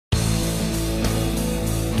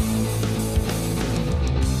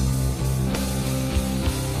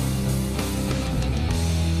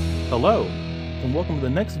Hello, and welcome to the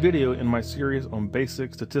next video in my series on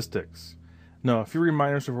basic statistics. Now, a few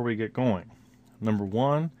reminders before we get going. Number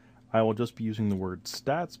one, I will just be using the word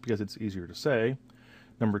stats because it's easier to say.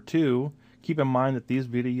 Number two, keep in mind that these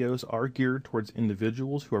videos are geared towards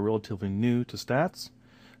individuals who are relatively new to stats.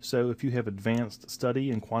 So if you have advanced study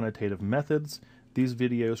and quantitative methods, these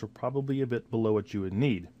videos are probably a bit below what you would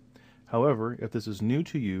need. However, if this is new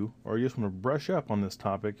to you or you just want to brush up on this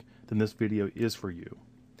topic, then this video is for you.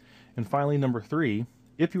 And finally, number three,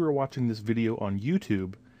 if you are watching this video on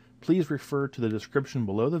YouTube, please refer to the description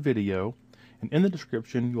below the video, and in the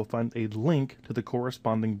description you'll find a link to the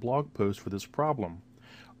corresponding blog post for this problem.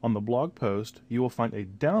 On the blog post, you will find a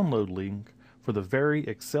download link for the very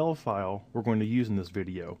Excel file we're going to use in this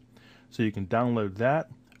video. So you can download that,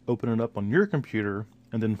 open it up on your computer,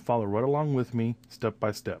 and then follow right along with me step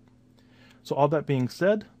by step. So all that being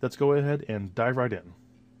said, let's go ahead and dive right in.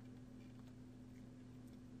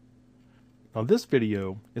 Now this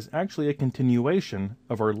video is actually a continuation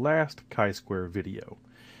of our last chi-square video.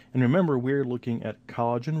 And remember, we're looking at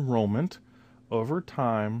college enrollment over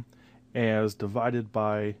time as divided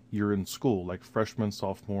by year in school, like freshman,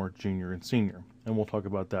 sophomore, junior, and senior. And we'll talk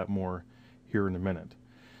about that more here in a minute.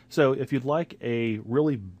 So if you'd like a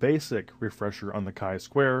really basic refresher on the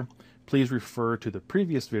chi-square, please refer to the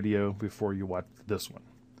previous video before you watch this one.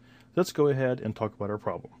 Let's go ahead and talk about our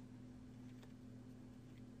problem.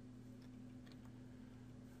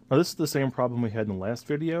 Now this is the same problem we had in the last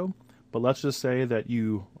video, but let's just say that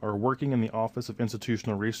you are working in the Office of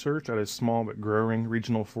Institutional Research at a small but growing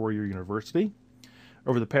regional four-year university.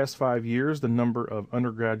 Over the past 5 years, the number of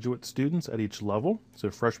undergraduate students at each level,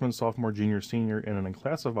 so freshman, sophomore, junior, senior, and an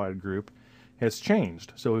unclassified group, has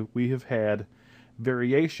changed. So we have had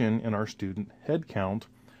variation in our student headcount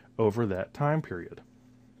over that time period.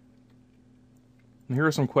 And here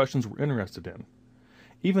are some questions we're interested in.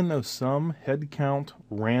 Even though some headcount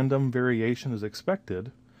random variation is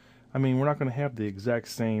expected, I mean, we're not going to have the exact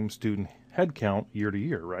same student headcount year to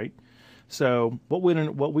year, right? So what we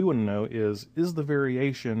want to know is the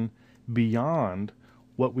variation beyond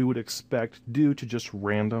what we would expect due to just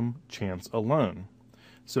random chance alone?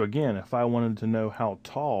 So again, if I wanted to know how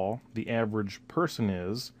tall the average person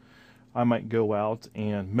is, I might go out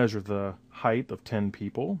and measure the height of 10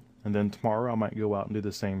 people, and then tomorrow I might go out and do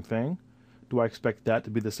the same thing. Do I expect that to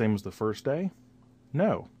be the same as the first day?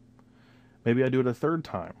 No. Maybe I do it a third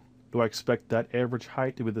time. Do I expect that average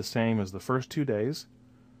height to be the same as the first 2 days?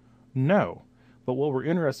 No. But what we're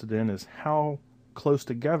interested in is how close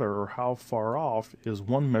together or how far off is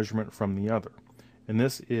one measurement from the other. And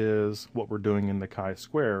this is what we're doing in the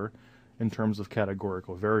chi-square in terms of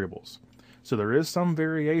categorical variables. So there is some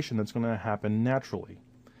variation that's going to happen naturally.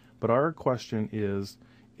 But our question is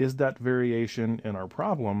that variation in our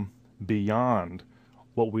problem beyond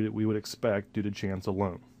what we would expect due to chance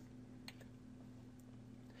alone?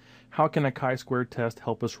 How can a chi-square test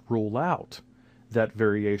help us rule out that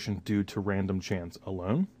variation due to random chance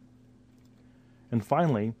alone? And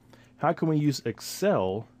finally, how can we use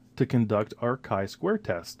Excel to conduct our chi-square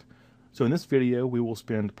test? So in this video, we will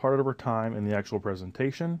spend part of our time in the actual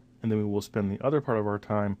presentation, and then we will spend the other part of our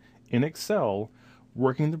time in Excel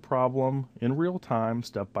working the problem in real time,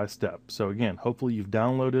 step by step. So again, hopefully you've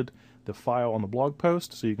downloaded the file on the blog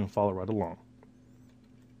post so you can follow right along.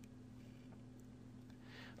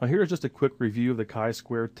 Now here's just a quick review of the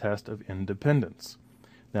chi-square test of independence.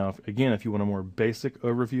 Now again, if you want a more basic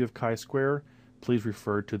overview of chi-square, please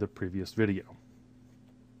refer to the previous video.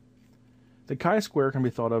 The chi-square can be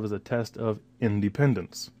thought of as a test of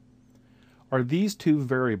independence. Are these two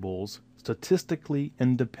variables statistically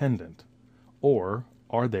independent, or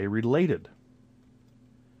are they related?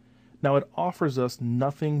 Now it offers us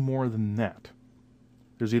nothing more than that.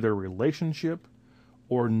 There's either a relationship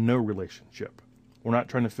or no relationship. We're not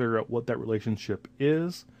trying to figure out what that relationship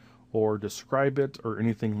is or describe it or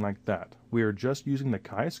anything like that. We are just using the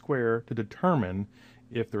chi-square to determine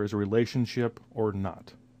if there is a relationship or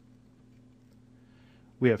not.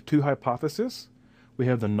 We have two hypotheses. We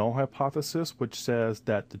have the null hypothesis, which says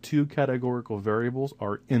that the two categorical variables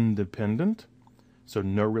are independent, so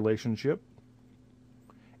no relationship.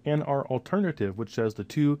 And our alternative, which says the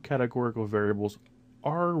two categorical variables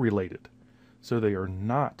are related, so they are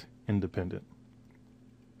not independent.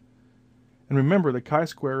 And remember, the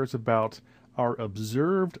chi-square is about our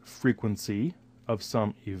observed frequency of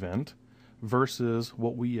some event versus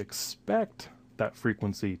what we expect that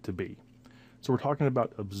frequency to be. So we're talking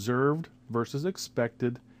about observed versus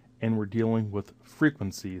expected, and we're dealing with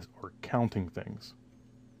frequencies or counting things.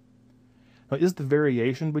 Now, is the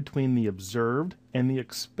variation between the observed and the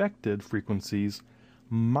expected frequencies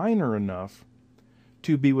minor enough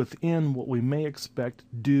to be within what we may expect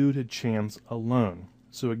due to chance alone.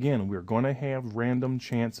 So again, we're going to have random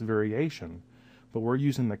chance variation, but we're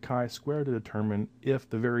using the chi-square to determine if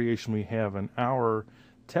the variation we have in our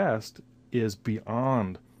test is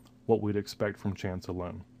beyond what we'd expect from chance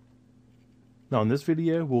alone. Now in this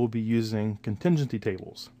video, we'll be using contingency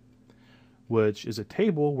tables, which is a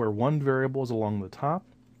table where one variable is along the top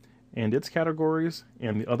and its categories,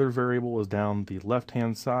 and the other variable is down the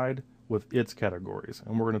left-hand side with its categories.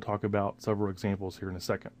 And we're going to talk about several examples here in a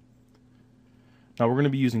second. Now we're going to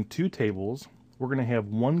be using two tables. We're going to have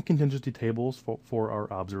one contingency table for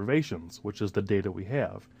our observations, which is the data we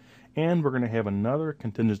have. And we're going to have another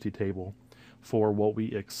contingency table for what we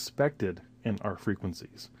expected in our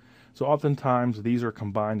frequencies. So oftentimes these are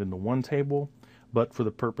combined into one table, but for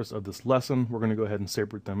the purpose of this lesson, we're going to go ahead and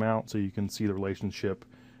separate them out so you can see the relationship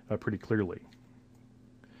pretty clearly.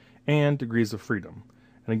 And degrees of freedom.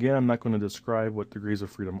 And again, I'm not going to describe what degrees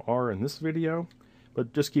of freedom are in this video,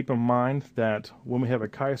 but just keep in mind that when we have a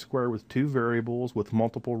chi-square with two variables with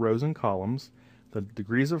multiple rows and columns, the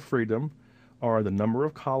degrees of freedom are the number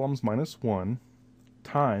of columns minus 1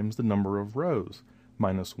 times the number of rows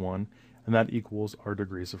minus 1, and that equals our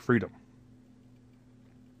degrees of freedom.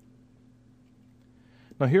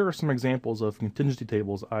 Now here are some examples of contingency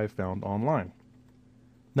tables I've found online.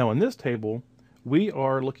 Now in this table, we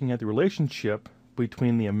are looking at the relationship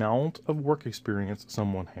between the amount of work experience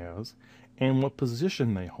someone has and what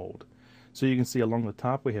position they hold. So you can see along the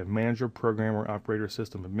top we have manager, programmer, operator,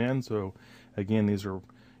 system admin. So again, these are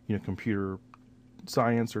computer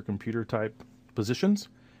science or computer type positions.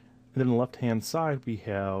 And then on the left-hand side, we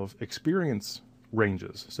have experience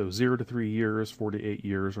ranges. So 0 to 3 years, 4 to 8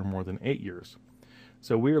 years, or more than 8 years.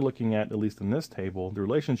 So we are looking at least in this table, the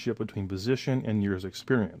relationship between position and years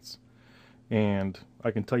experience. And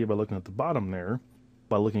I can tell you by looking at the bottom there,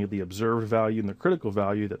 by looking at the observed value and the critical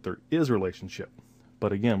value, that there is a relationship.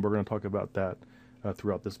 But again, we're going to talk about that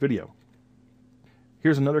throughout this video.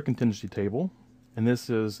 Here's another contingency table, and this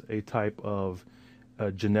is a type of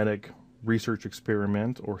genetic research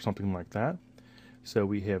experiment or something like that. So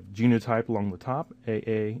we have genotype along the top,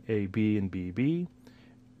 AA, AB, and BB.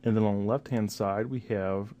 And then on the left-hand side, we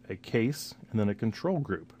have a case and then a control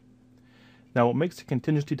group. Now, what makes a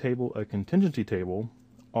contingency table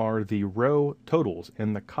are the row totals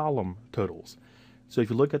and the column totals. So if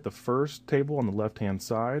you look at the first table on the left-hand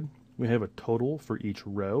side, we have a total for each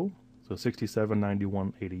row, so 67,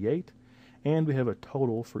 91, 88, and we have a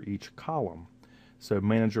total for each column. So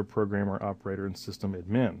manager, programmer, operator, and system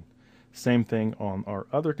admin. Same thing on our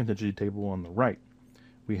other contingency table on the right.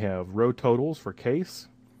 We have row totals for case,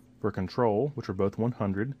 for control, which are both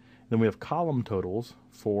 100. Then we have column totals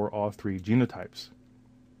for all three genotypes.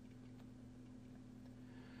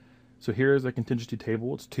 So here is a contingency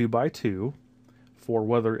table. It's 2 by 2 for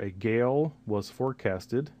whether a gale was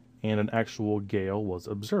forecasted and an actual gale was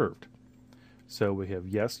observed. So we have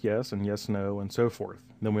yes, yes, and yes, no, and so forth.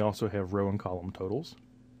 Then we also have row and column totals.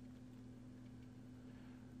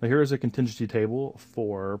 Now here is a contingency table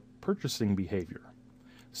for purchasing behavior.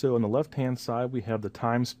 So on the left-hand side, we have the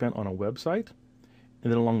time spent on a website,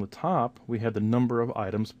 and then along the top, we have the number of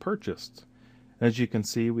items purchased. As you can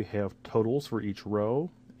see, we have totals for each row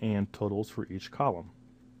and totals for each column.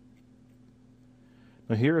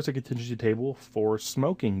 Now here is a contingency table for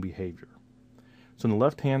smoking behavior. So on the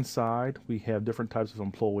left-hand side, we have different types of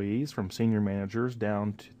employees, from senior managers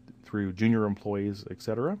down through junior employees,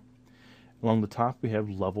 etc. Along the top, we have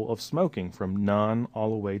level of smoking, from none all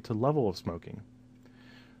the way to level of smoking.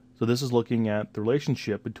 So this is looking at the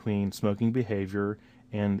relationship between smoking behavior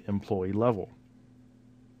and employee level.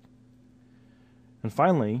 And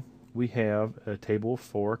finally, we have a table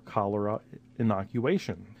for cholera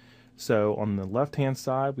inoculation. So on the left-hand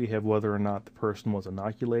side, we have whether or not the person was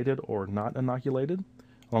inoculated or not inoculated.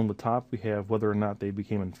 Along the top, we have whether or not they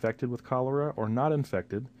became infected with cholera or not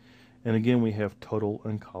infected. And again, we have total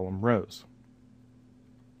and column rows.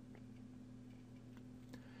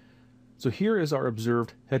 So here is our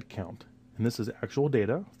observed head count, and this is actual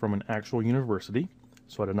data from an actual university,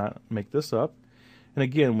 so I did not make this up. And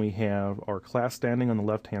again, we have our class standing on the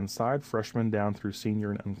left-hand side, freshman down through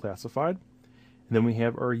senior and unclassified. And then we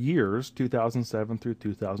have our years, 2007 through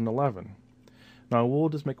 2011. Now, I will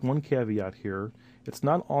just make one caveat here. It's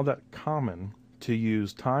not all that common to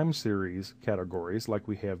use time series categories, like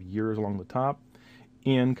we have years along the top,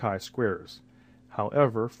 in chi-squares.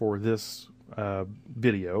 However, for this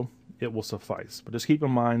video, it will suffice. But just keep in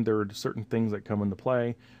mind there are certain things that come into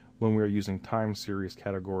play when we are using time series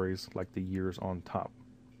categories like the years on top.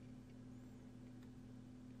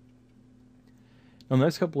 On the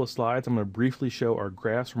next couple of slides, I'm going to briefly show our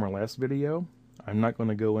graphs from our last video. I'm not going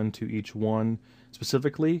to go into each one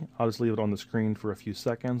specifically. I'll just leave it on the screen for a few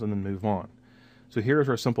seconds and then move on. So here's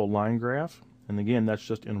our simple line graph. And again, that's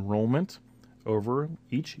just enrollment over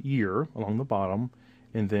each year along the bottom.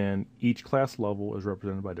 And then each class level is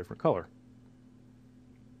represented by a different color.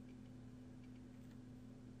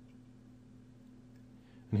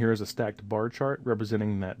 And here is a stacked bar chart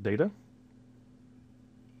representing that data.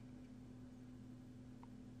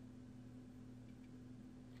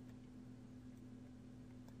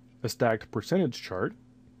 A stacked percentage chart.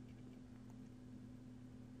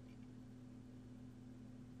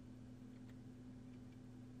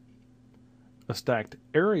 A stacked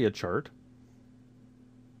area chart.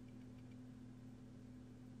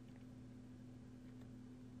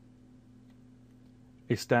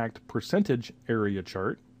 A stacked percentage area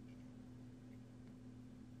chart,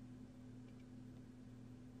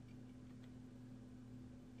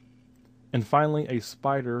 and finally a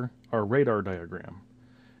spider or radar diagram.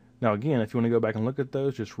 Now again, if you want to go back and look at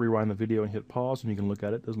those, just rewind the video and hit pause and you can look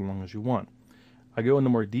at it as long as you want. I go into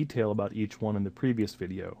more detail about each one in the previous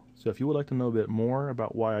video, so if you would like to know a bit more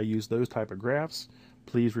about why I use those type of graphs,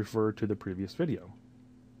 please refer to the previous video.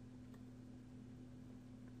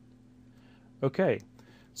 Okay.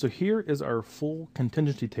 So here is our full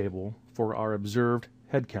contingency table for our observed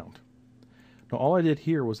head count. Now all I did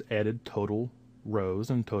here was added total rows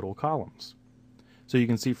and total columns. So you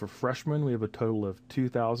can see for freshmen we have a total of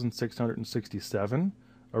 2,667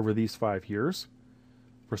 over these 5 years.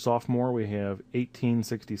 For sophomore we have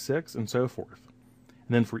 1,866 and so forth.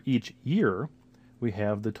 And then for each year we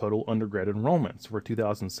have the total undergrad enrollments. For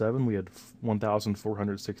 2007 we had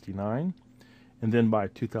 1,469. And then by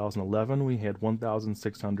 2011, we had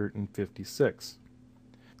 1,656.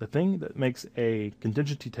 The thing that makes a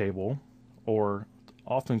contingency table, or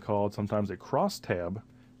often called sometimes a crosstab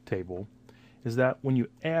table, is that when you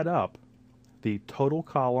add up the total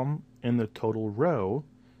column and the total row,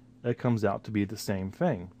 it comes out to be the same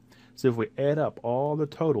thing. So if we add up all the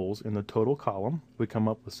totals in the total column, we come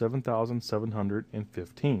up with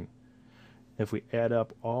 7,715. If we add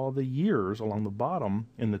up all the years along the bottom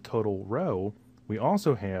in the total row, we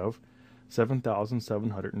also have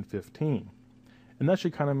 7,715. And that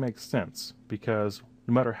should kind of make sense because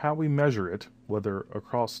no matter how we measure it, whether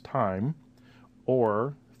across time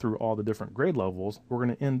or through all the different grade levels, we're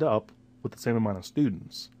going to end up with the same amount of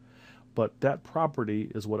students. But that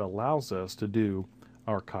property is what allows us to do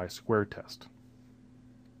our chi-square test.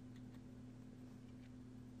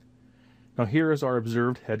 Now here is our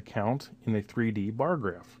observed head count in a 3D bar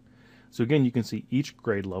graph. So again, you can see each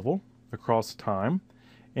grade level across time,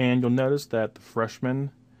 and you'll notice that the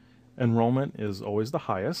freshman enrollment is always the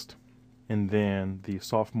highest, and then the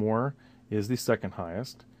sophomore is the second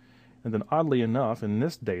highest, and then oddly enough in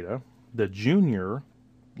this data the junior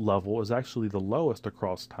level is actually the lowest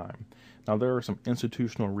across time. Now there are some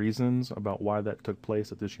institutional reasons about why that took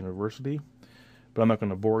place at this university, but I'm not going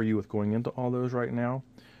to bore you with going into all those right now,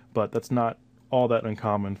 but that's not all that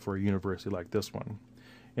uncommon for a university like this one.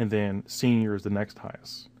 And then senior is the next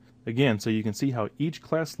highest. Again, so you can see how each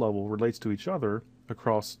class level relates to each other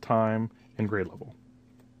across time and grade level.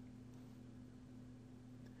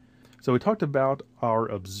 So we talked about our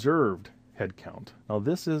observed head count. Now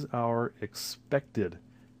this is our expected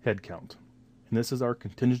head count. And this is our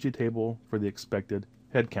contingency table for the expected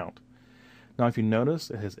head count. Now if you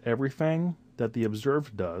notice, it has everything that the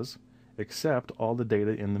observed does except all the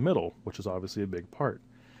data in the middle, which is obviously a big part.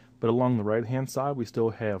 But along the right hand side we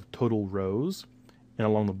still have total rows, and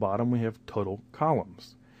along the bottom we have total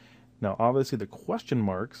columns. Now obviously the question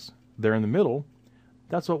marks there in the middle,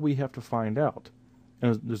 that's what we have to find out.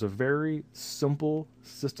 And there's a very simple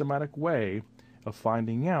systematic way of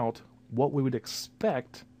finding out what we would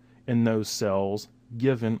expect in those cells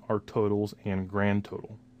given our totals and grand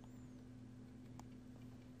total.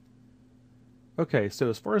 Okay, so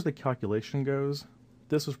as far as the calculation goes,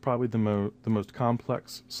 this was probably the most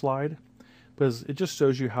complex slide because it just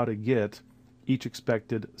shows you how to get each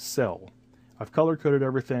expected cell. I've color-coded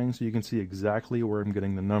everything so you can see exactly where I'm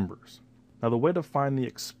getting the numbers. Now the way to find the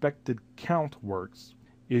expected count works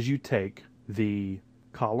is you take the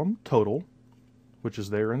column total, which is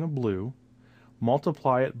there in the blue,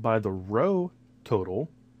 multiply it by the row total,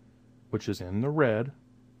 which is in the red,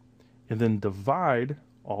 and then divide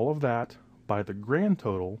all of that by the grand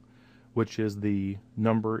total, which is the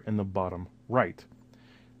number in the bottom right.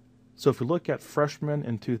 So if we look at freshmen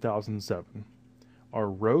in 2007, our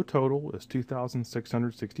row total is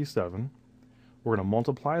 2,667. We're going to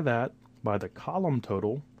multiply that by the column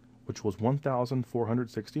total, which was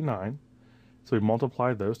 1,469. So we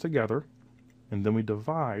multiply those together, and then we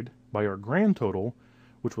divide by our grand total,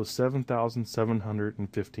 which was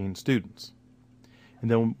 7,715 students. And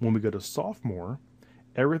then when we go to sophomore,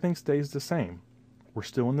 everything stays the same. We're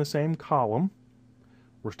still in the same column.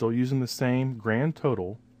 We're still using the same grand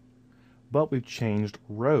total, but we've changed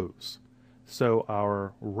rows. So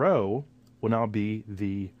our row will now be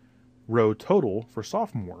the row total for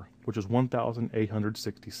sophomore, which is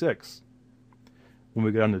 1,866. When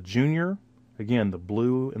we go down to junior, again, the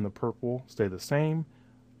blue and the purple stay the same,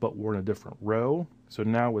 but we're in a different row. So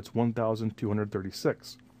now it's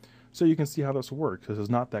 1,236. So you can see how this works. This is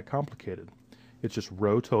not that complicated. It's just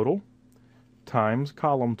row total times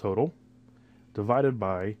column total divided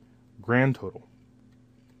by grand total.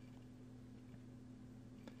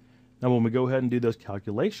 Now when we go ahead and do those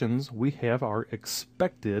calculations, we have our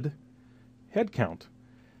expected head count.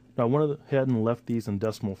 Now I went ahead and left these in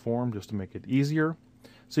decimal form just to make it easier.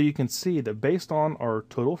 So you can see that based on our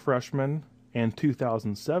total freshmen and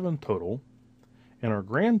 2007 total and our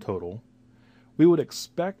grand total, we would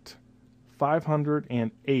expect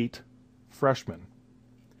 508 freshmen.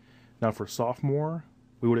 Now for sophomore,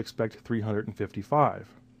 we would expect 355,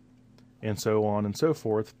 and so on and so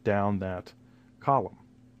forth down that column.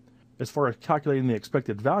 As far as calculating the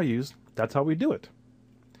expected values, that's how we do it.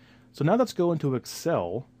 So now let's go into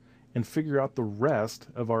Excel and figure out the rest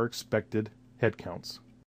of our expected head counts.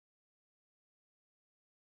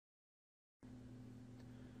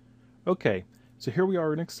 Okay, so here we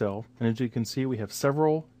are in Excel, and as you can see, we have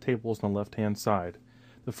several tables on the left-hand side.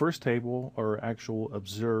 The first table are actual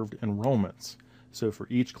observed enrollments. So for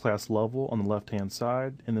each class level on the left-hand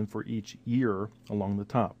side, and then for each year along the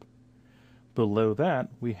top. Below that,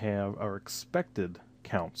 we have our expected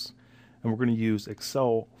counts. And we're going to use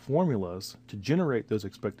Excel formulas to generate those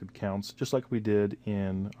expected counts, just like we did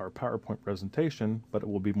in our PowerPoint presentation, but it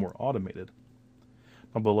will be more automated.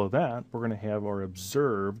 Now below that, we're going to have our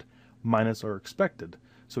observed minus our expected.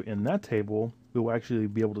 So in that table, we will actually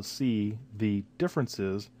be able to see the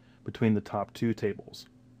differences between the top two tables.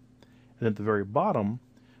 And at the very bottom,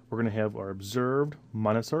 we're going to have our observed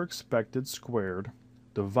minus our expected squared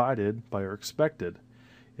divided by our expected.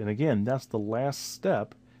 And again, that's the last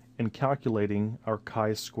step in calculating our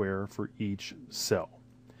chi-square for each cell.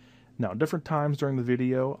 Now, different times during the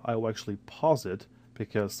video, I will actually pause it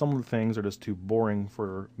because some of the things are just too boring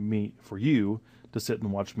for you to sit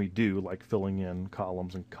and watch me do, like filling in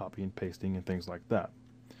columns and copy and pasting and things like that.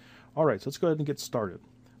 All right, so let's go ahead and get started.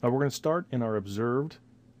 Now we're going to start in our observed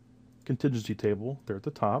contingency table there at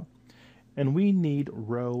the top, and we need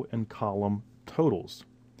row and column totals.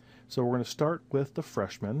 So we're going to start with the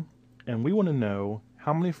freshmen, and we want to know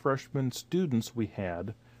how many freshman students we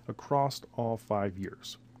had across all 5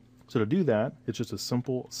 years. So to do that, it's just a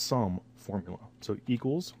simple sum formula. So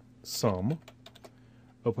equals sum,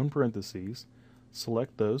 open parentheses,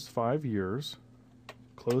 select those 5 years,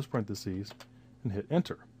 close parentheses, and hit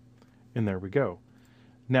enter. And there we go.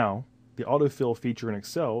 Now, the autofill feature in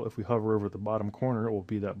Excel, if we hover over the bottom corner, it will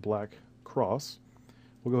be that black cross.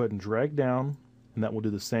 We'll go ahead and drag down, and that will do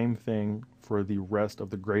the same thing for the rest of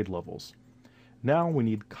the grade levels. Now we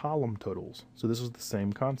need column totals. So this is the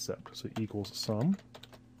same concept. So equals sum.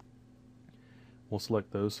 We'll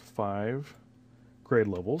select those 5 grade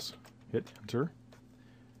levels, hit enter,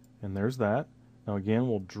 and there's that. Now again,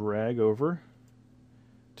 we'll drag over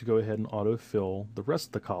to go ahead and autofill the rest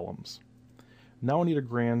of the columns. Now we need a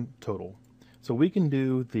grand total. So we can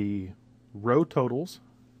do the row totals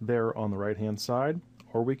there on the right-hand side,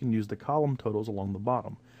 or we can use the column totals along the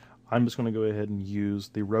bottom. I'm just going to go ahead and use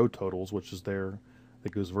the row totals, which is there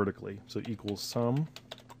that goes vertically. So equals sum,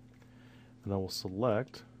 and I will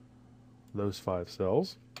select those 5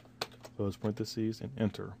 cells, close parentheses, and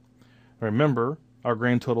enter. Now remember, our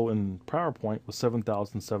grand total in PowerPoint was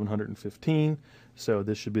 7,715, so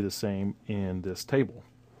this should be the same in this table.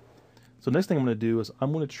 So next thing I'm going to do is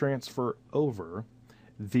I'm going to transfer over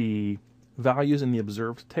the values in the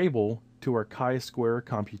observed table to our chi-square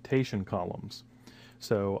computation columns.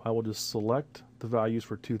 So I will just select the values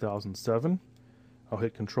for 2007. I'll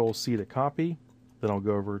hit Control-C to copy. Then I'll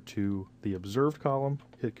go over to the observed column,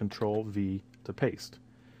 hit Control-V to paste.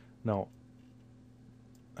 Now,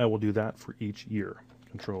 I will do that for each year.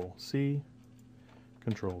 Control-C,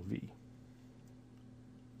 Control-V,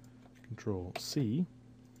 Control-C,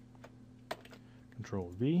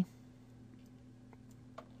 Control-V,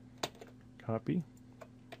 copy,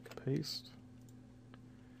 paste,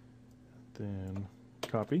 then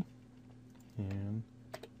copy, and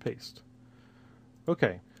paste.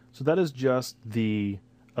 Okay, so that is just the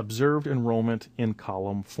observed enrollment in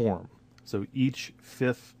column form. So each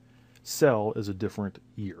 5th cell is a different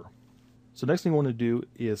year. So next thing we want to do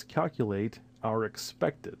is calculate our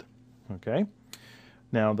expected. Okay,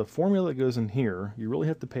 Now, the formula that goes in here, you really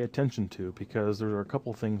have to pay attention to because there are a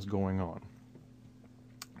couple things going on.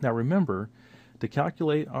 Now remember, to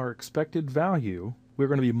calculate our expected value, we're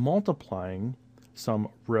going to be multiplying some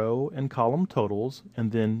row and column totals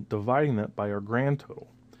and then dividing that by our grand total.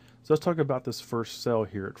 So let's talk about this first cell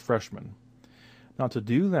here at freshman. Now to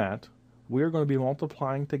do that, we're going to be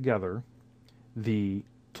multiplying together the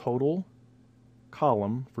total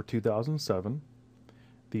column for 2007,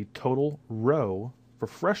 the total row for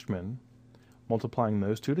freshmen, multiplying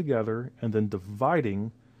those two together, and then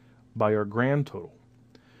dividing by our grand total.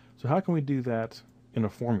 So how can we do that in a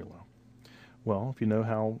formula? Well, if you know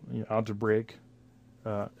how algebraic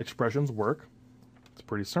expressions work, it's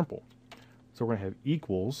pretty simple. So we're going to have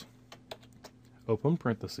equals, open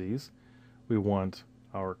parentheses, we want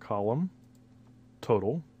our column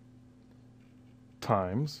total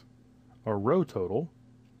times our row total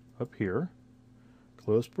up here,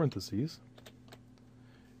 close parentheses,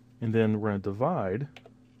 and then we're going to divide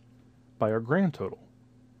by our grand total,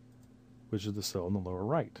 which is the cell in the lower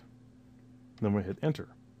right. Then we hit enter.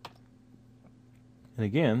 And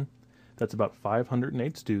again, that's about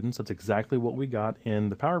 508 students. That's exactly what we got in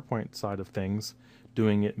the PowerPoint side of things,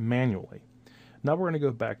 doing it manually. Now we're going to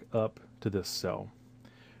go back up to this cell.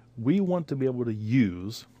 We want to be able to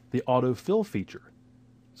use the autofill feature,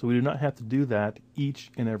 so we do not have to do that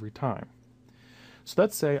each and every time. So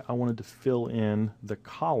let's say I wanted to fill in the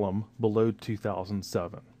column below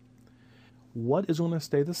 2007. What is going to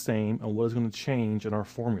stay the same and what is going to change in our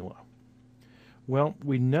formula? Well,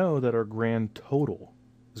 we know that our grand total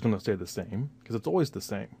is going to stay the same because it's always the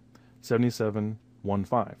same,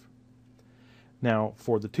 7715. Now,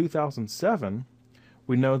 for the 2007,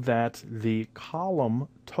 we know that the column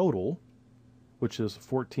total, which is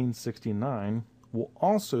 1469, will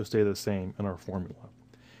also stay the same in our formula.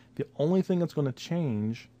 The only thing that's going to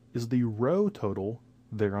change is the row total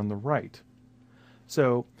there on the right.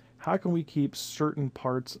 So how can we keep certain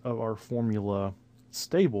parts of our formula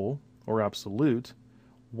stable or absolute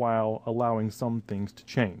while allowing some things to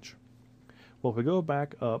change? Well, if we go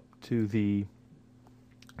back up to the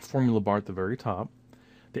formula bar at the very top,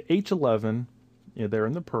 the H11 there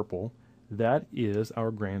in the purple, that is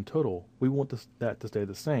our grand total. We want that to stay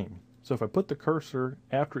the same. So if I put the cursor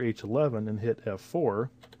after H11 and hit F4,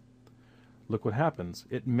 look what happens.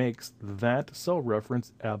 It makes that cell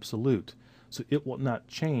reference absolute. So it will not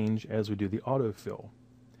change as we do the autofill.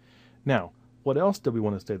 Now, what else do we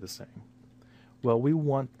want to stay the same? Well, we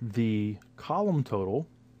want the column total,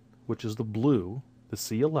 which is the blue, the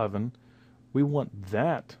C11, we want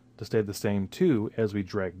that to stay the same too as we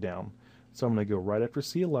drag down. So I'm going to go right after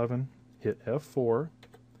C11, hit F4,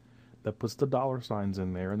 that puts the dollar signs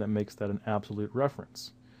in there, and that makes that an absolute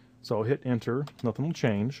reference. So I'll hit enter, nothing will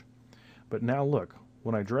change. But now look,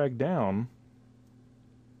 when I drag down,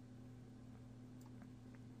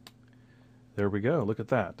 there we go, look at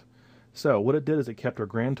that. So what it did is it kept our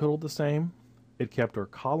grand total the same, it kept our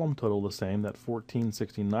column total the same, that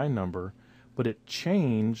 1469 number, but it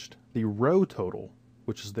changed the row total,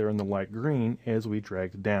 which is there in the light green, as we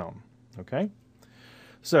dragged down. Okay?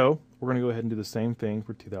 So we're going to go ahead and do the same thing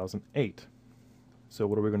for 2008. So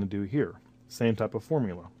what are we going to do here? Same type of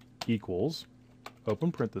formula. Equals,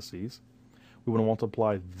 open parentheses, we want to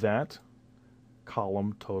multiply that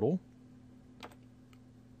column total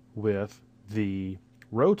with the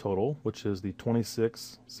row total, which is the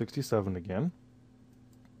 2667 again,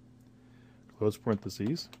 close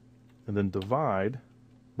parentheses, and then divide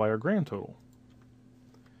by our grand total.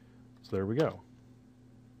 So there we go.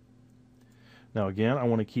 Now again, I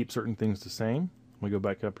want to keep certain things the same. We go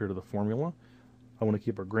back up here to the formula. I want to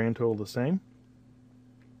keep our grand total the same.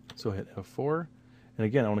 So hit F4. And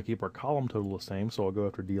again, I want to keep our column total the same. So I'll go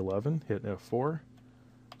after D11, hit F4.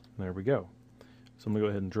 And there we go. So I'm going to go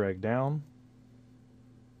ahead and drag down.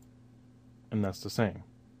 And that's the same.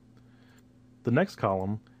 The next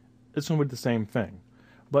column, it's going to be the same thing.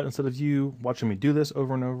 But instead of you watching me do this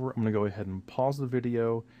over and over, I'm going to go ahead and pause the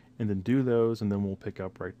video and then do those, and then we'll pick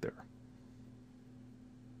up right there.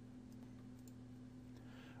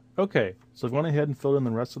 Okay, so I've gone ahead and filled in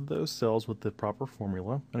the rest of those cells with the proper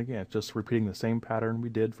formula. And again, just repeating the same pattern we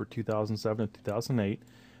did for 2007 and 2008.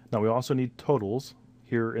 Now we also need totals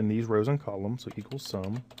here in these rows and columns, so equals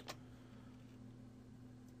sum.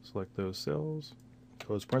 Select those cells,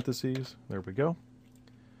 close parentheses, there we go.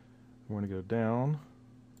 We're going to go down.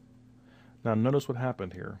 Now notice what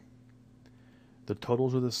happened here. The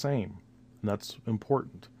totals are the same, and that's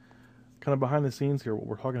important. Kind of behind the scenes here, what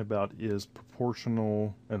we're talking about is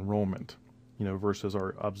proportional enrollment, versus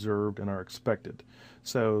our observed and our expected.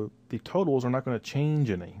 So the totals are not going to change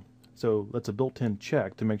any. So that's a built-in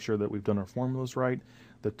check to make sure that we've done our formulas right.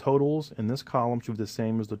 The totals in this column should be the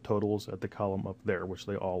same as the totals at the column up there, which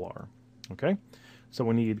they all are. Okay, so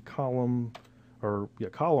we need column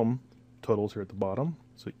totals here at the bottom.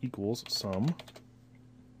 So equals sum.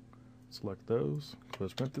 Select those,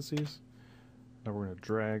 close parentheses. Now we're going to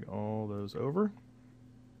drag all those over.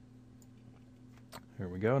 There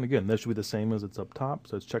we go. And again, this should be the same as it's up top.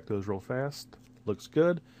 So let's check those real fast. Looks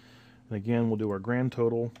good. And again, we'll do our grand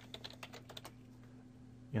total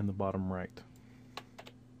in the bottom right.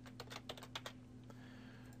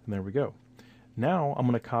 And there we go. Now I'm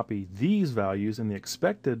going to copy these values in the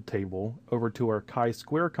expected table over to our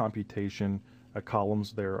chi-square computation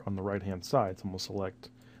columns there on the right hand side. So I'm going to select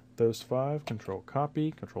those 5, Control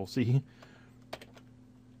Copy, Control C.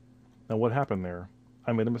 Now what happened there?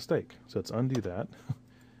 I made a mistake. So let's undo that.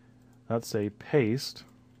 Let's say paste.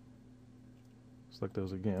 Select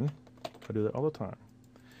those again. I do that all the time.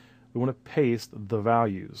 We want to paste the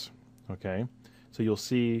values. Okay. So you'll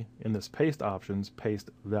see in this paste options, paste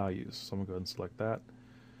values. So I'm going to go ahead and select that.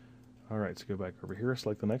 All right, so go back over here,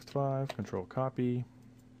 select the next 5, Control Copy.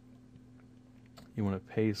 You want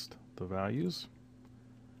to paste the values.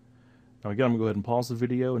 Now again, I'm going to go ahead and pause the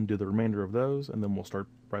video and do the remainder of those, and then we'll start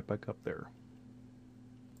right back up there.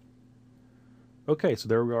 Okay, so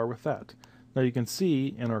there we are with that. Now you can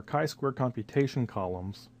see in our chi-square computation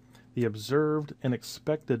columns, the observed and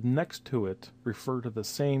expected next to it refer to the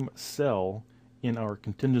same cell in our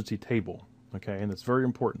contingency table. Okay, and it's very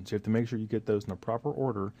important. So you have to make sure you get those in a proper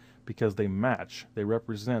order because they match. They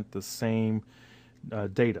represent the same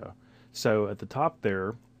data. So at the top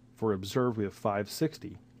there, for observed, we have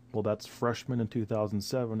 560. Well, that's freshman in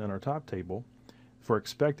 2007 in our top table. For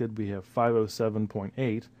expected, we have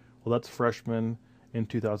 507.8. Well, that's freshman in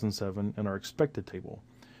 2007 in our expected table.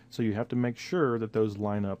 So you have to make sure that those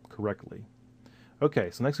line up correctly. Okay,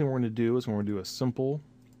 so next thing we're going to do is we're going to do a simple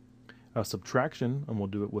subtraction, and we'll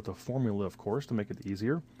do it with a formula, of course, to make it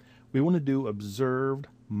easier. We want to do observed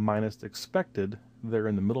minus expected there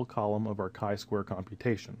in the middle column of our chi-square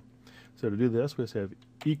computation. So to do this, we just have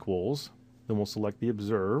equals, then we'll select the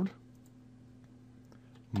observed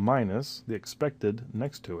minus the expected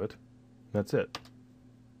next to it. That's it.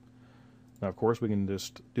 Now, of course, we can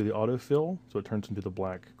just do the autofill, so it turns into the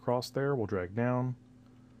black cross there. We'll drag down,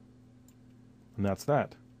 and that's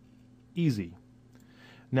that. Easy.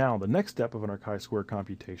 Now, the next step of our chi-square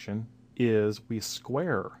computation is we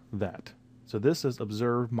square that. So this is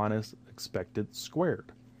observed minus expected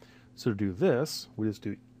squared. So to do this, we just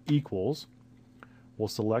do equals. We'll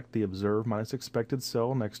select the observed minus expected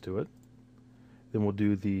cell next to it. Then we'll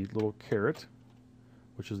do the little caret,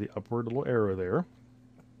 which is the upward little arrow there,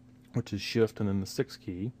 which is shift and then the 6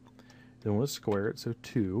 key. Then we'll square it, so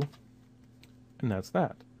 2, and that's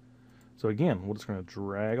that. So again, we're just going to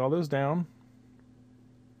drag all those down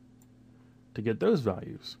to get those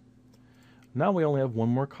values. Now we only have one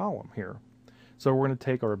more column here. So we're going to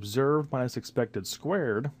take our observed minus expected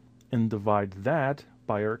squared and divide that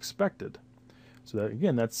by our expected. So that,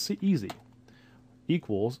 again, that's easy.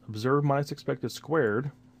 Equals observed minus expected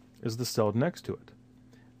squared is the cell next to it.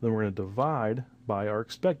 Then we're going to divide by our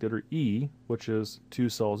expected, or E, which is 2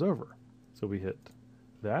 cells over. So we hit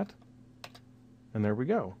that, and there we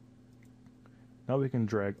go. Now we can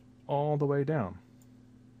drag all the way down.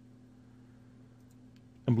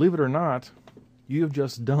 And believe it or not, you have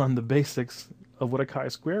just done the basics of what a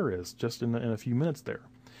chi-square is, just in a few minutes there.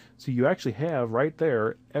 So you actually have right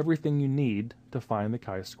there everything you need to find the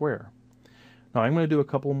chi-square. Now I'm going to do a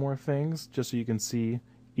couple more things just so you can see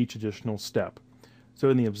each additional step. So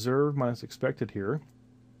in the observed minus expected here,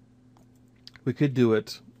 we could do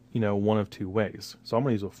it, one of 2 ways. So I'm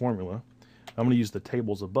going to use a formula. I'm going to use the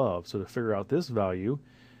tables above. So to figure out this value,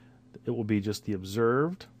 it will be just the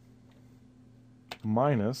observed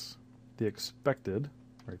minus the expected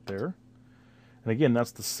right there. And again,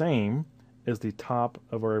 that's the same as the top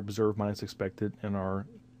of our observed minus expected in our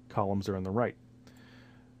columns there on the right.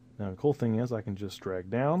 Now the cool thing is I can just drag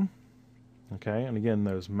down, okay, and again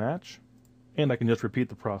those match, and I can just repeat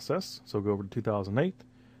the process. So go over to 2008,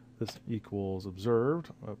 this equals observed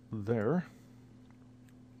up there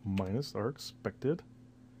minus our expected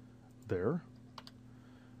there.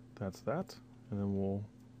 That's that, and then we'll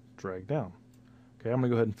drag down. Okay, I'm going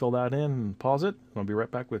to go ahead and fill that in and pause it, and I'll be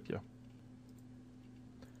right back with you.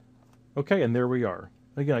 Okay, and there we are.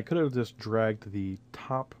 Again, I could have just dragged the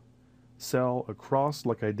top cell across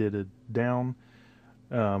like I did it down.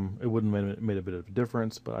 It wouldn't have made a bit of a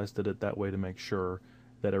difference, but I just did it that way to make sure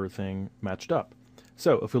that everything matched up.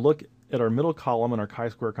 So if we look at our middle column in our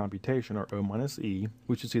chi-square computation, our O minus E,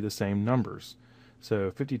 we should see the same numbers.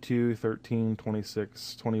 So 52, 13,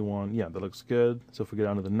 26, 21. Yeah, that looks good. So if we go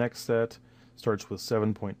down to the next set, starts with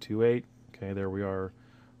 7.28. Okay, there we are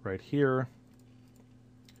right here.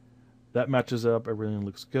 That matches up. Everything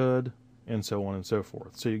looks good, and so on and so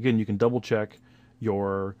forth. So again, you can double check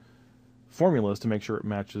your formulas to make sure it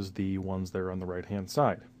matches the ones there on the right-hand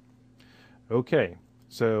side. Okay,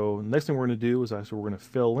 so next thing we're going to do is actually we're going to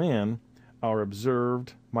fill in our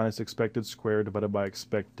observed minus expected squared divided by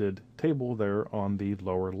expected table there on the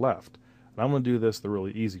lower left. And I'm going to do this the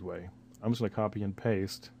really easy way. I'm just going to copy and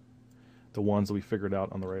paste the ones that we figured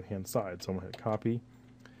out on the right hand side. So I'm going to hit copy,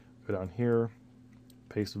 go down here,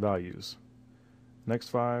 paste values. Next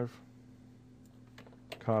 5,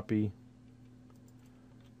 copy,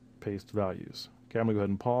 paste values. Okay, I'm going to go ahead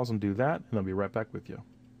and pause and do that, and I'll be right back with you.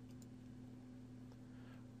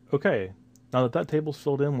 Okay, now that that table's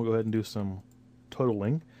filled in, we'll go ahead and do some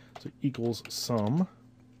totaling. So equals sum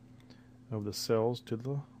of the cells to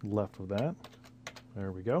the left of that.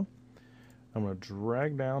 There we go. I'm going to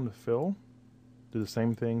drag down to fill. Do the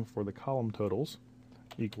same thing for the column totals.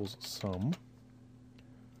 Equals sum.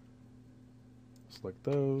 Select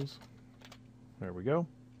those. There we go.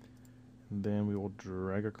 And then we will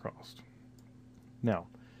drag across. Now,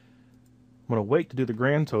 I'm going to wait to do the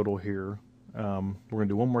grand total here. We're going to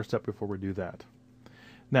do one more step before we do that.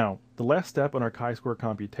 Now, the last step in our chi-square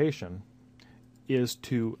computation is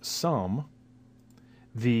to sum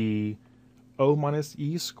the O minus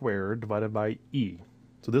E squared divided by E.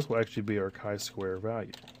 So this will actually be our chi-square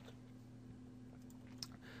value.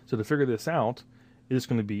 So to figure this out, it's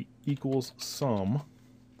going to be equals sum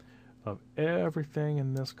of everything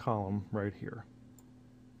in this column right here.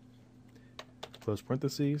 Close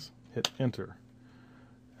parentheses, hit enter.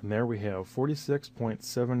 And there we have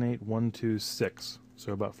 46.78126,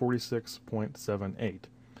 so about 46.78.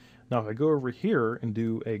 Now if I go over here and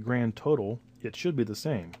do a grand total, it should be the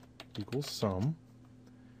same. Equals sum.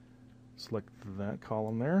 Select that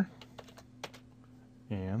column there,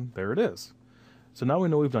 and there it is. So now we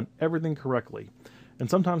know we've done everything correctly. And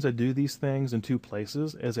sometimes I do these things in 2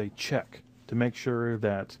 places as a check to make sure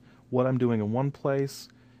that what I'm doing in one place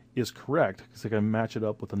is correct, because I can match it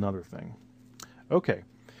up with another thing. Okay.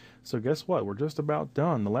 So guess what? We're just about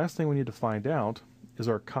done. The last thing we need to find out is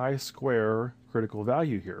our chi-square critical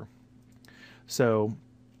value here. So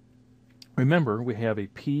remember, we have a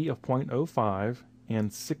P of 0.05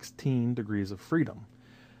 and 16 degrees of freedom.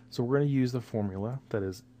 So we're going to use the formula that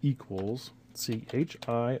is equals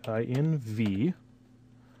CHIINV.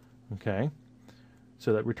 Okay.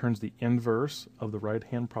 So that returns the inverse of the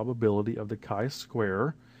right-hand probability of the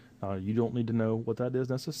chi-square. You don't need to know what that is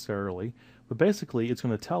necessarily, but basically it's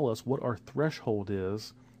going to tell us what our threshold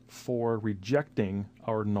is for rejecting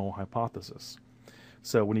our null hypothesis.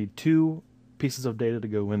 So we need 2 pieces of data to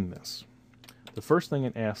go in this. The first thing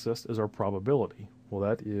it asks us is our probability. Well,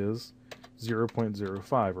 that is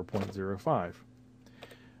 0.05 or 0.05,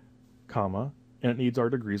 comma, and it needs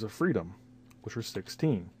our degrees of freedom, which are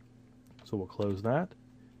 16. So we'll close that,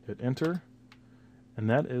 hit enter, and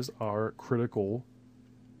that is our critical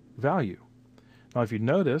value. Now if you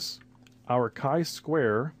notice, our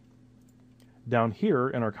chi-square down here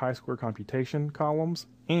in our chi-square computation columns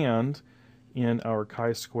and in our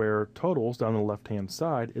chi-square totals down the left-hand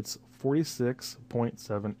side, it's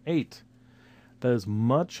 46.78. That is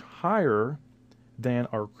much higher than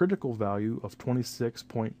our critical value of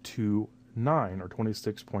 26.29 or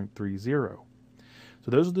 26.30.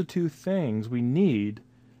 So those are the 2 things we need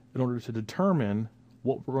in order to determine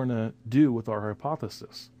what we're going to do with our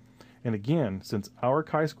hypothesis. And again, since our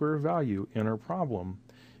chi-square value in our problem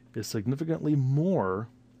is significantly more,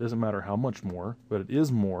 doesn't matter how much more, but it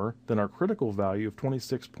is more than our critical value of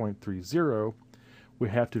 26.30, we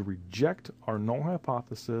have to reject our null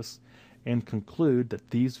hypothesis and conclude that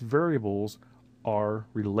these variables are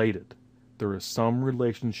related. There is some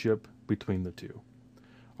relationship between the 2.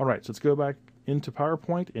 All right, so let's go back into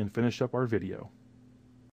PowerPoint and finish up our video.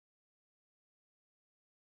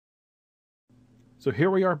 So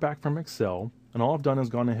here we are back from Excel, and all I've done is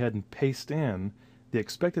gone ahead and paste in the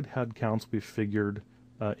expected head counts we figured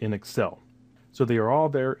in Excel. So they are all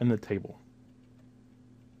there in the table.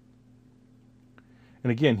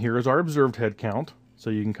 And again, here is our observed head count,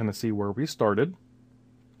 so you can kind of see where we started.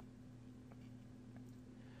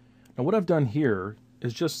 Now what I've done here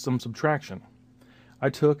is just some subtraction. I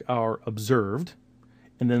took our observed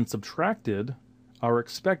and then subtracted our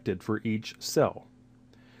expected for each cell.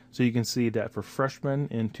 So you can see that for freshmen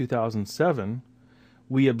in 2007,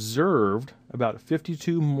 we observed about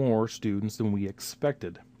 52 more students than we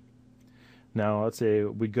expected. Now let's say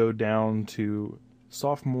we go down to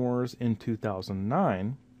sophomores in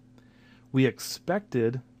 2009, We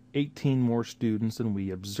expected 18 more students than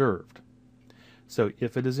we observed. So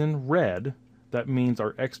if it is in red, that means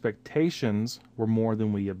our expectations were more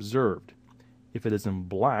than we observed. If it is in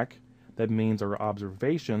black, that means our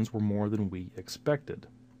observations were more than we expected.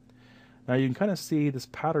 Now you can kind of see this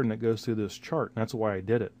pattern that goes through this chart, and that's why I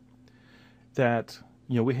did it. That,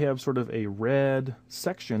 we have sort of a red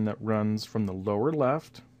section that runs from the lower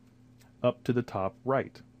left up to the top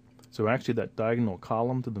right. So actually that diagonal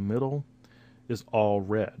column to the middle is all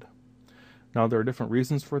red. Now there are different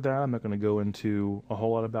reasons for that. I'm not going to go into a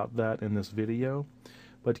whole lot about that in this video,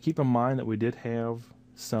 but keep in mind that we did have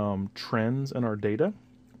some trends in our data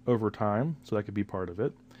over time, so that could be part of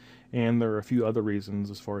it. And there are a few other reasons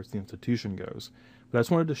as far as the institution goes. But I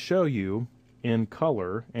just wanted to show you in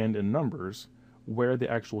color and in numbers where the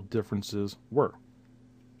actual differences were.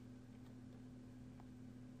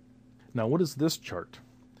 Now what is this chart?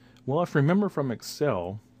 Well, if you remember from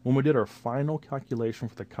Excel, when we did our final calculation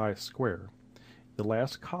for the chi-square, the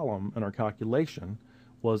last column in our calculation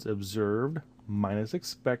was observed minus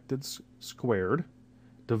expected squared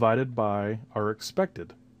divided by our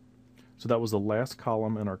expected. So that was the last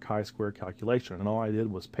column in our chi-square calculation, and all I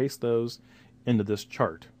did was paste those into this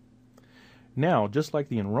chart. Now, just like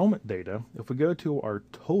the enrollment data, if we go to our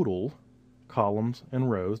total columns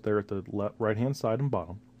and rows there at the right-hand side and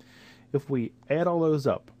bottom, if we add all those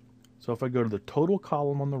up, so if I go to the total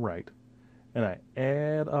column on the right and I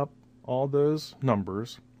add up all those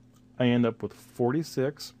numbers, I end up with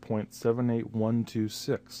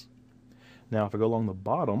 46.78126. Now if I go along the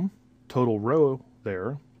bottom, total row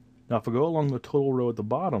there, now if I go along the total row at the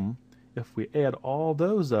bottom, if we add all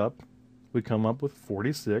those up, we come up with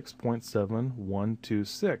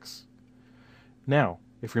 46.7126. Now,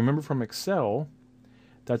 if you remember from Excel,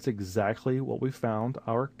 that's exactly what we found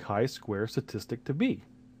our chi-square statistic to be.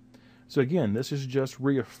 So again, this is just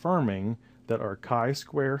reaffirming that our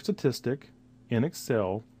chi-square statistic in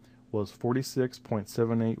Excel was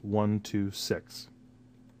 46.78126.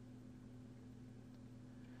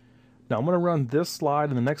 Now I'm going to run this slide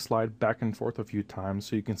and the next slide back and forth a few times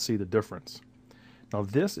so you can see the difference. Now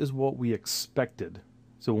this is what we expected.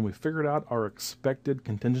 So when we figured out our expected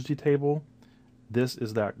contingency table, this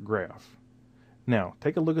is that graph. Now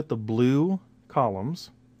take a look at the blue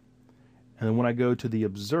columns, and then when I go to the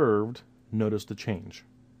observed, notice the change.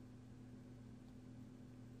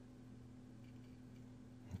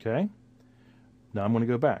 Okay? Now I'm going to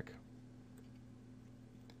go back.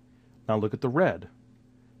 Now look at the red.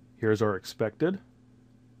 Here's our expected.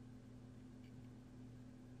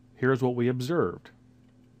 Here's what we observed.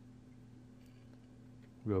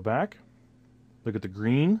 Go back. Look at the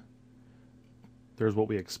green. There's what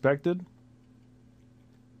we expected.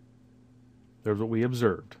 There's what we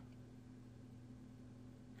observed.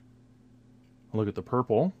 Look at the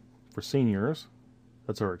purple for seniors.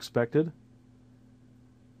 That's our expected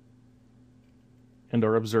and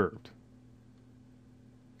our observed.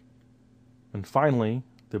 And finally,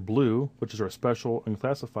 the blue, which is our special and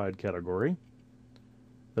classified category.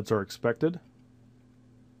 That's our expected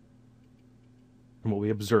and what we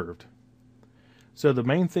observed. So the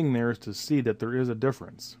main thing there is to see that there is a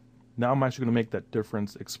difference. Now I'm actually going to make that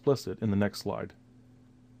difference explicit in the next slide.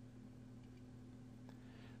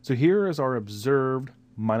 So here is our observed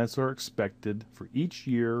minus our expected for each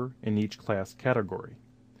year in each class category.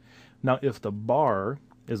 Now if the bar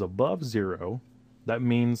is above 0, that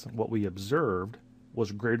means what we observed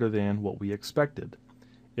was greater than what we expected.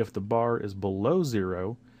 If the bar is below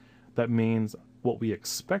 0, that means what we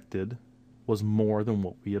expected was more than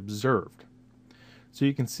what we observed. So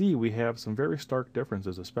you can see we have some very stark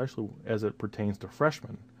differences, especially as it pertains to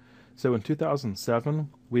freshmen. So in 2007,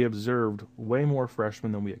 we observed way more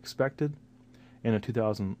freshmen than we expected, and in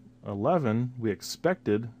 2011, we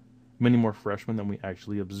expected many more freshmen than we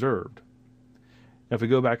actually observed. Now, if we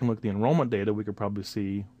go back and look at the enrollment data, we could probably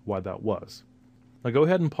see why that was. Now go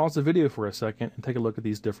ahead and pause the video for a second and take a look at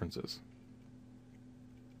these differences.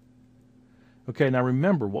 Okay, now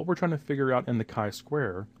remember, what we're trying to figure out in the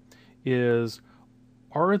chi-square is,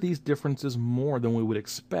 are these differences more than we would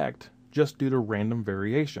expect just due to random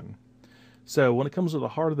variation? So when it comes to the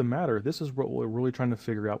heart of the matter, this is what we're really trying to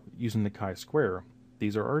figure out using the chi-square.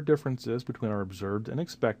 These are our differences between our observed and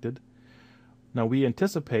expected. Now we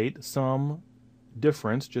anticipate some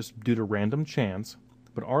difference just due to random chance,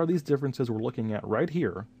 but are these differences we're looking at right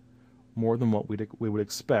here more than what we would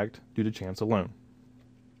expect due to chance alone?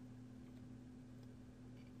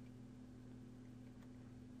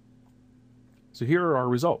 So here are our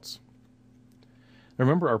results.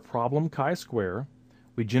 Remember our problem chi-square,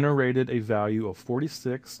 we generated a value of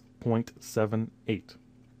 46.78.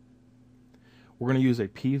 we're going to use a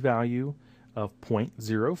p-value of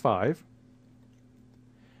 0.05,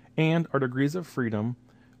 and our degrees of freedom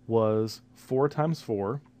was 4 times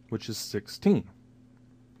 4, which is 16.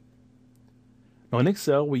 Now in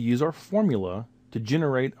Excel, we use our formula to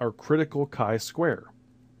generate our critical chi-square.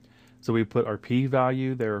 So we put our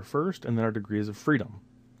p-value there first and then our degrees of freedom.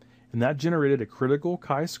 And that generated a critical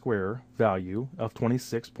chi-square value of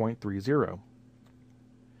 26.30.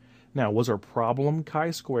 Now, was our problem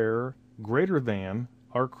chi-square greater than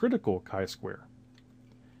our critical chi-square?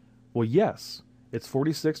 Well, yes, it's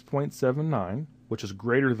 46.79, which is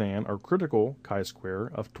greater than our critical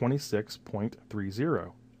chi-square of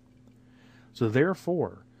 26.30. So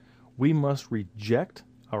therefore, we must reject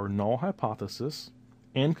our null hypothesis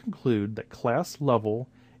and conclude that class level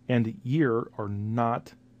and year are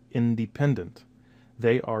not independent.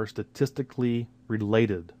 They are statistically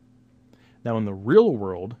related. Now in the real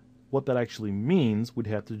world, what that actually means we'd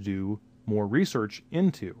have to do more research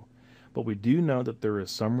into, but we do know that there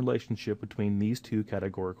is some relationship between these two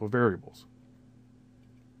categorical variables.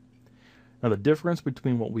 Now the difference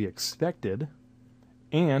between what we expected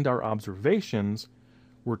and our observations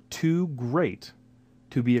were too great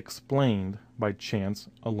to be explained by chance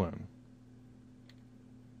alone.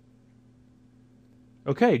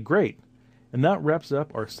 Okay, great. And that wraps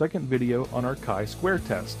up our second video on our chi-square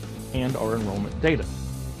test and our enrollment data.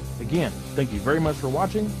 Again, thank you very much for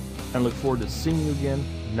watching, and I look forward to seeing you again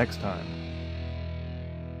next time.